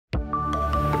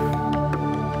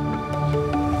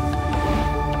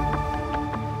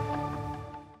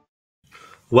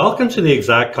Welcome to the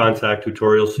IXACT Contact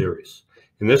tutorial series.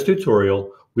 In this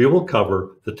tutorial, we will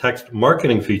cover the text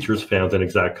marketing features found in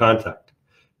IXACT Contact.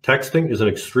 Texting is an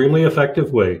extremely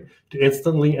effective way to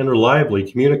instantly and reliably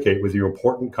communicate with your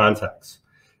important contacts.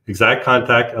 IXACT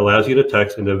Contact allows you to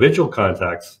text individual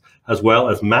contacts as well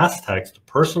as mass text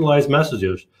personalized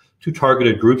messages to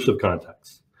targeted groups of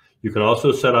contacts. You can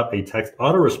also set up a text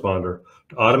autoresponder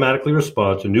to automatically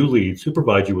respond to new leads who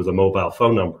provide you with a mobile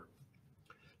phone number.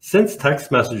 Since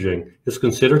text messaging is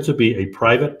considered to be a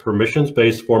private,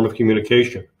 permissions-based form of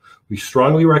communication, we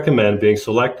strongly recommend being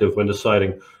selective when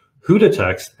deciding who to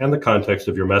text and the context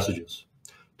of your messages.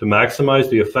 To maximize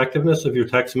the effectiveness of your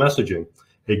text messaging,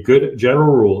 a good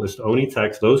general rule is to only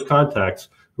text those contacts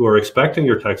who are expecting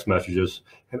your text messages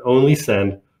and only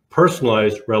send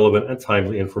personalized, relevant, and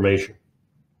timely information.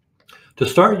 To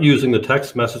start using the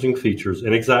text messaging features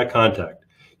in IXACT Contact,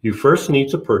 you first need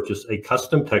to purchase a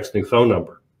custom texting phone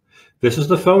number. This is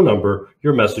the phone number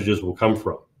your messages will come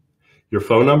from. Your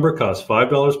phone number costs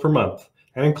 $5 per month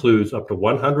and includes up to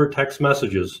 100 text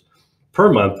messages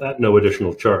per month at no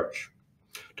additional charge.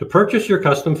 To purchase your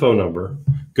custom phone number,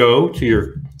 go to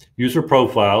your user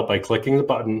profile by clicking the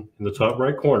button in the top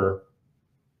right corner,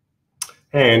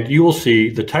 and you will see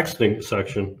the texting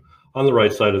section on the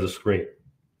right side of the screen.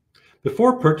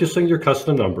 Before purchasing your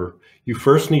custom number, you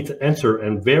first need to enter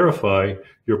and verify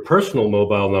your personal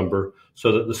mobile number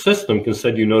so that the system can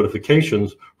send you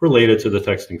notifications related to the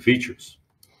texting features.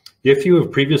 If you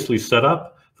have previously set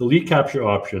up the lead capture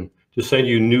option to send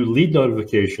you new lead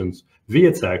notifications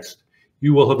via text,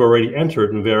 you will have already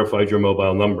entered and verified your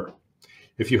mobile number.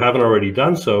 If you haven't already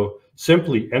done so,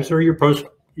 simply enter your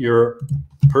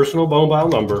personal mobile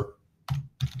number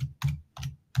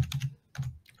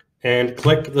and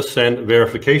click the Send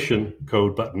Verification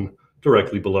Code button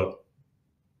directly below.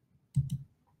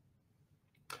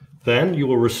 Then you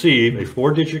will receive a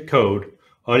 4-digit code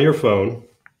on your phone,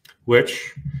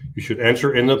 which you should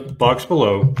enter in the box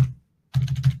below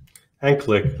and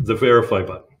click the Verify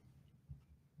button.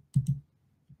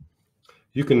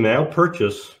 You can now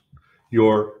purchase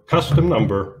your custom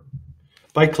number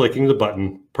by clicking the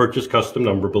button Purchase Custom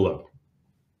Number below.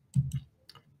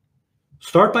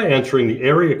 Start by entering the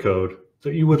area code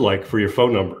that you would like for your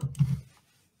phone number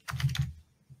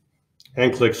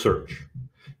and click Search.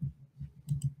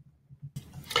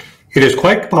 It is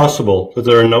quite possible that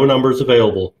there are no numbers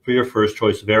available for your first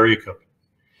choice of area code.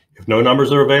 If no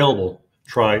numbers are available,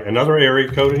 try another area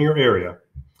code in your area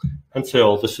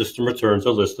until the system returns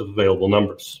a list of available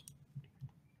numbers.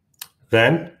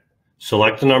 Then,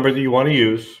 select the number that you want to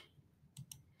use,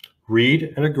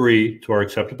 read and agree to our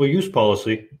acceptable use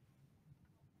policy,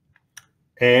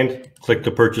 and click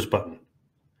the Purchase button.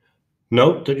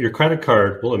 Note that your credit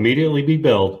card will immediately be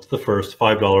billed the first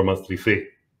 $5 monthly fee.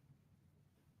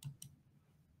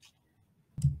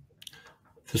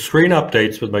 The screen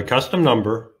updates with my custom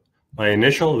number, my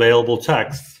initial available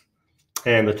texts,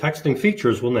 and the texting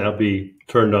features will now be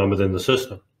turned on within the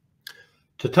system.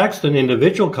 To text an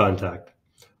individual contact,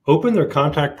 open their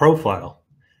contact profile,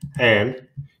 and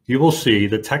you will see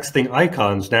the texting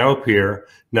icons now appear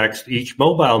next to each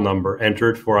mobile number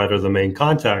entered for either the main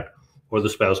contact or the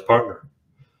spouse partner.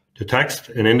 To text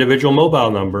an individual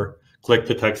mobile number, click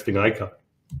the texting icon.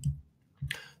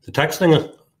 The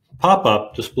texting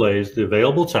pop-up displays the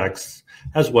available texts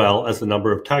as well as the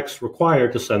number of texts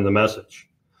required to send the message.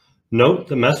 Note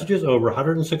that messages over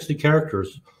 160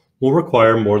 characters will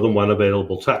require more than one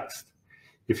available text.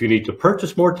 If you need to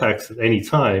purchase more text at any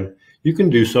time, you can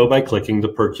do so by clicking the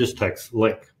Purchase Text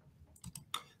link.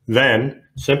 Then,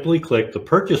 simply click the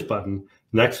Purchase button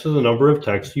next to the number of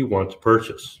texts you want to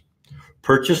purchase.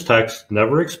 Purchase texts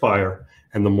never expire,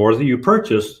 and the more that you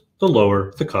purchase, the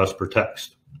lower the cost per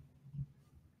text.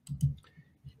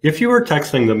 If you are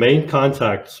texting the main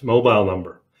contact's mobile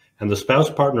number and the spouse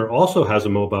partner also has a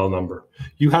mobile number,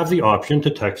 you have the option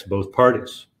to text both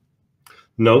parties.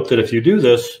 Note that if you do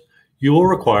this, you will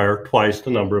require twice the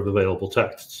number of available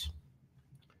texts.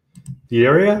 The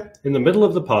area in the middle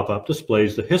of the pop-up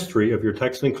displays the history of your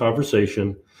texting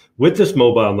conversation with this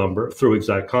mobile number through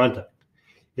IXACT Contact.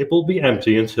 It will be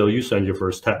empty until you send your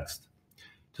first text.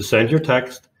 To send your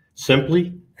text,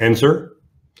 simply enter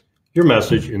your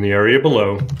message in the area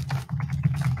below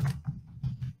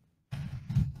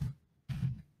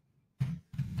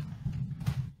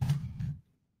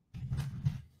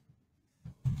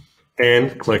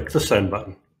and click the Send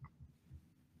button.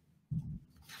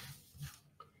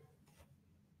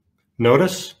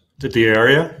 Notice that the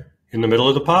area in the middle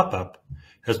of the pop-up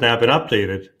has now been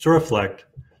updated to reflect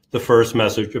the first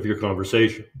message of your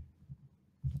conversation.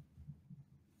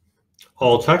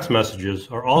 All text messages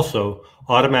are also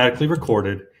automatically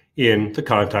recorded in the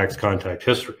contact's contact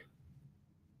history.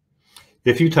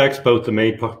 If you text both the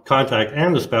main contact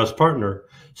and the spouse partner,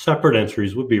 separate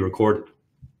entries would be recorded.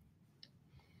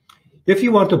 If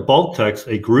you want to bulk text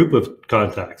a group of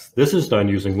contacts, this is done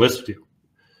using List View.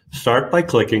 Start by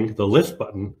clicking the List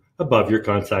button above your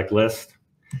contact list,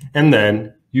 and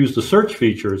then use the search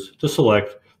features to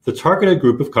select the targeted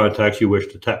group of contacts you wish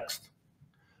to text.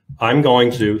 I'm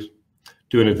going to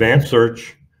do an advanced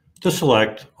search to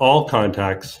select all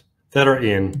contacts that are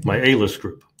in my A-list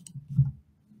group.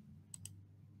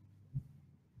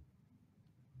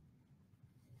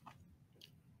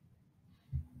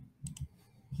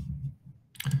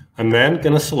 I'm then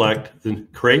going to select the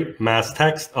Create Mass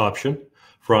Text option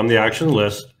from the action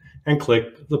list and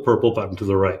click the purple button to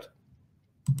the right.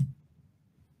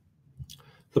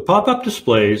 The pop-up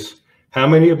displays how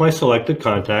many of my selected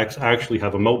contacts actually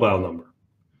have a mobile number.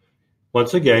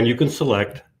 Once again, you can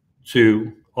select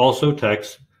to also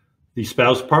text the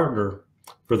spouse partner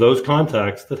for those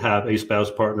contacts that have a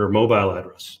spouse partner mobile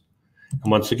address.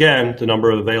 And once again, the number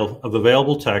of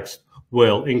available text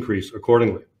will increase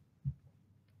accordingly.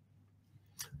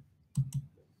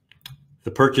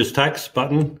 The Purchase Text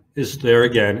button is there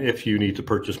again if you need to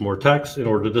purchase more text in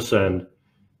order to send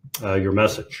your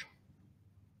message.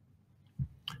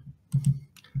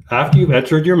 After you've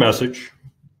entered your message,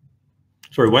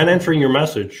 when entering your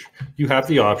message, you have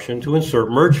the option to insert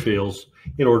merge fields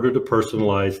in order to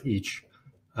personalize each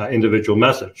individual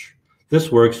message.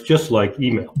 This works just like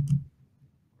email.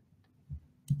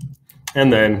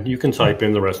 And then you can type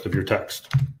in the rest of your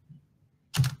text.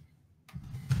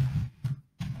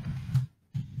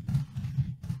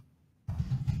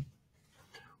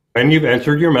 When you've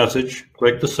entered your message,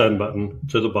 click the Send button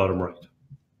to the bottom right.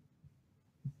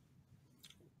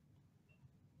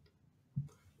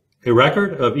 A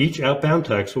record of each outbound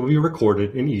text will be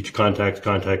recorded in each contact's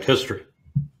contact history.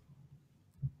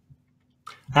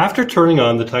 After turning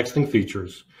on the texting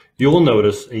features, you will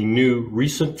notice a new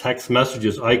Recent Text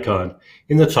Messages icon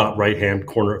in the top right-hand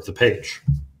corner of the page.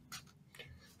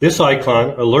 This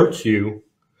icon alerts you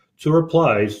to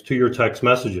replies to your text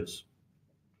messages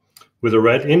with a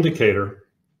red indicator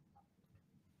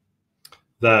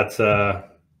that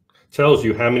tells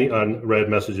you how many unread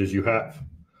messages you have.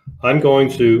 I'm going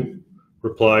to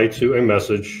reply to a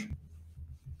message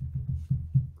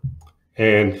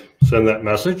and send that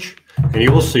message, and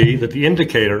you will see that the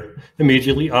indicator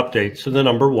immediately updates to the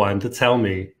number 1 to tell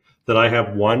me that I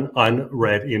have one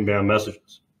unread inbound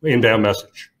message.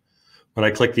 When I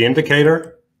click the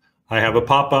indicator, I have a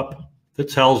pop-up that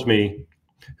tells me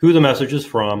who the message is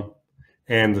from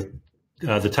and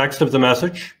the text of the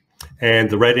message, and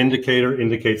the red indicator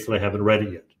indicates that I haven't read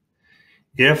it yet.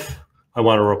 If I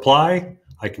want to reply,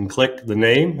 I can click the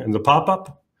name and the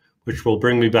pop-up, which will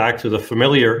bring me back to the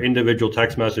familiar individual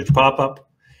text message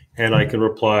pop-up, and I can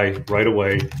reply right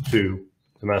away to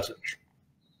the message.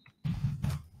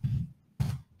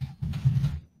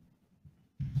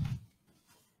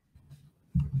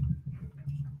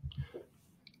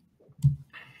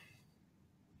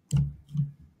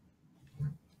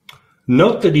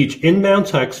 Note that each inbound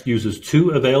text uses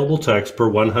 2 available texts per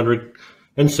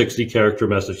 160 character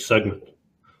message segment.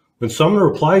 When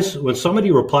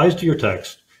somebody replies to your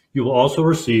text, you will also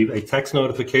receive a text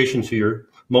notification to your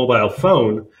mobile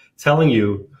phone telling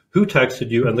you who texted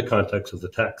you and the context of the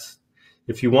text.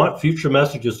 If you want future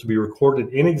messages to be recorded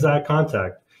in IXACT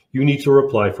Contact, you need to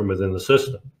reply from within the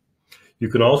system. You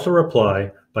can also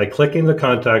reply by clicking the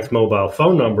contact's mobile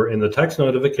phone number in the text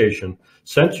notification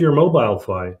sent to your mobile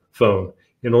phone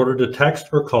in order to text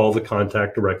or call the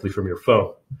contact directly from your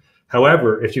phone.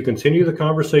 However, if you continue the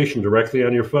conversation directly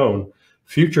on your phone,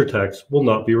 future texts will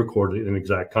not be recorded in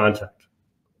IXACT Contact.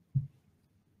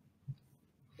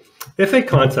 If a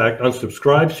contact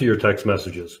unsubscribes to your text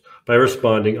messages by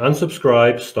responding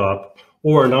unsubscribe, stop,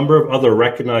 or a number of other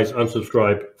recognized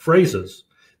unsubscribe phrases,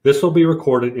 this will be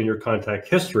recorded in your contact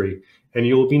history and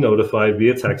you will be notified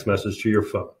via text message to your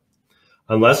phone.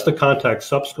 Unless the contact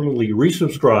subsequently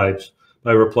resubscribes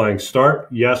by replying start,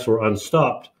 yes, or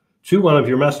unstopped to one of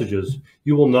your messages,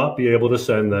 you will not be able to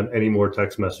send them any more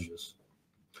text messages.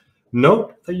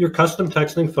 Note that your custom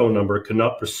texting phone number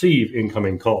cannot receive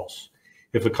incoming calls.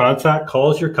 If a contact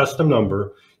calls your custom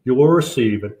number, you will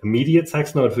receive an immediate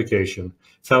text notification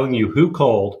telling you who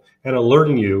called and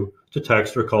alerting you to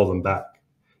text or call them back.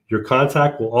 Your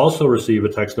contact will also receive a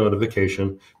text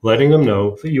notification letting them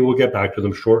know that you will get back to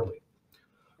them shortly.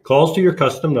 Calls to your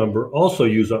custom number also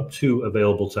use up 2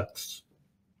 available texts.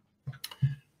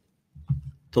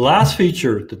 The last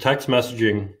feature the text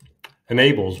messaging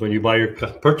enables when you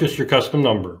purchase your custom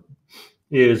number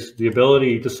is the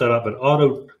ability to set up an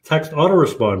text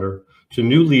autoresponder to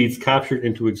new leads captured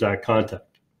into IXACT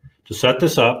Contact. To set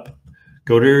this up,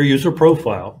 go to your user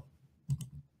profile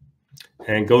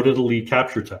and go to the lead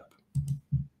capture tab.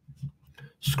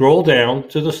 Scroll down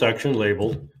to the section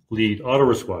labeled Lead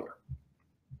Autoresponder.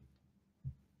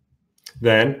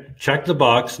 Then check the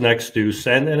box next to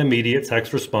Send an immediate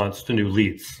text response to new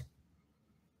leads.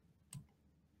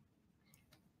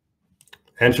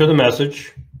 Enter the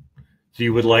message that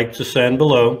you would like to send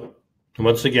below. And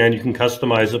once again, you can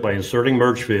customize it by inserting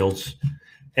merge fields,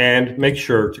 and make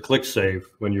sure to click Save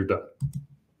when you're done.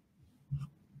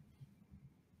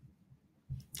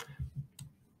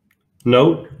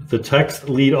 Note, the text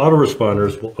lead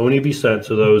autoresponders will only be sent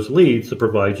to those leads that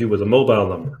provide you with a mobile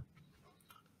number.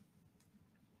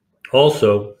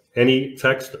 Also, any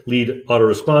text lead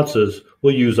autoresponses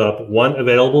will use up one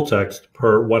available text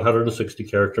per 160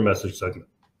 character message segment.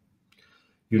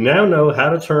 You now know how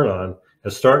to turn on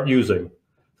and start using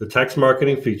the text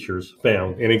marketing features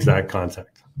found in IXACT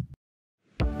Contact.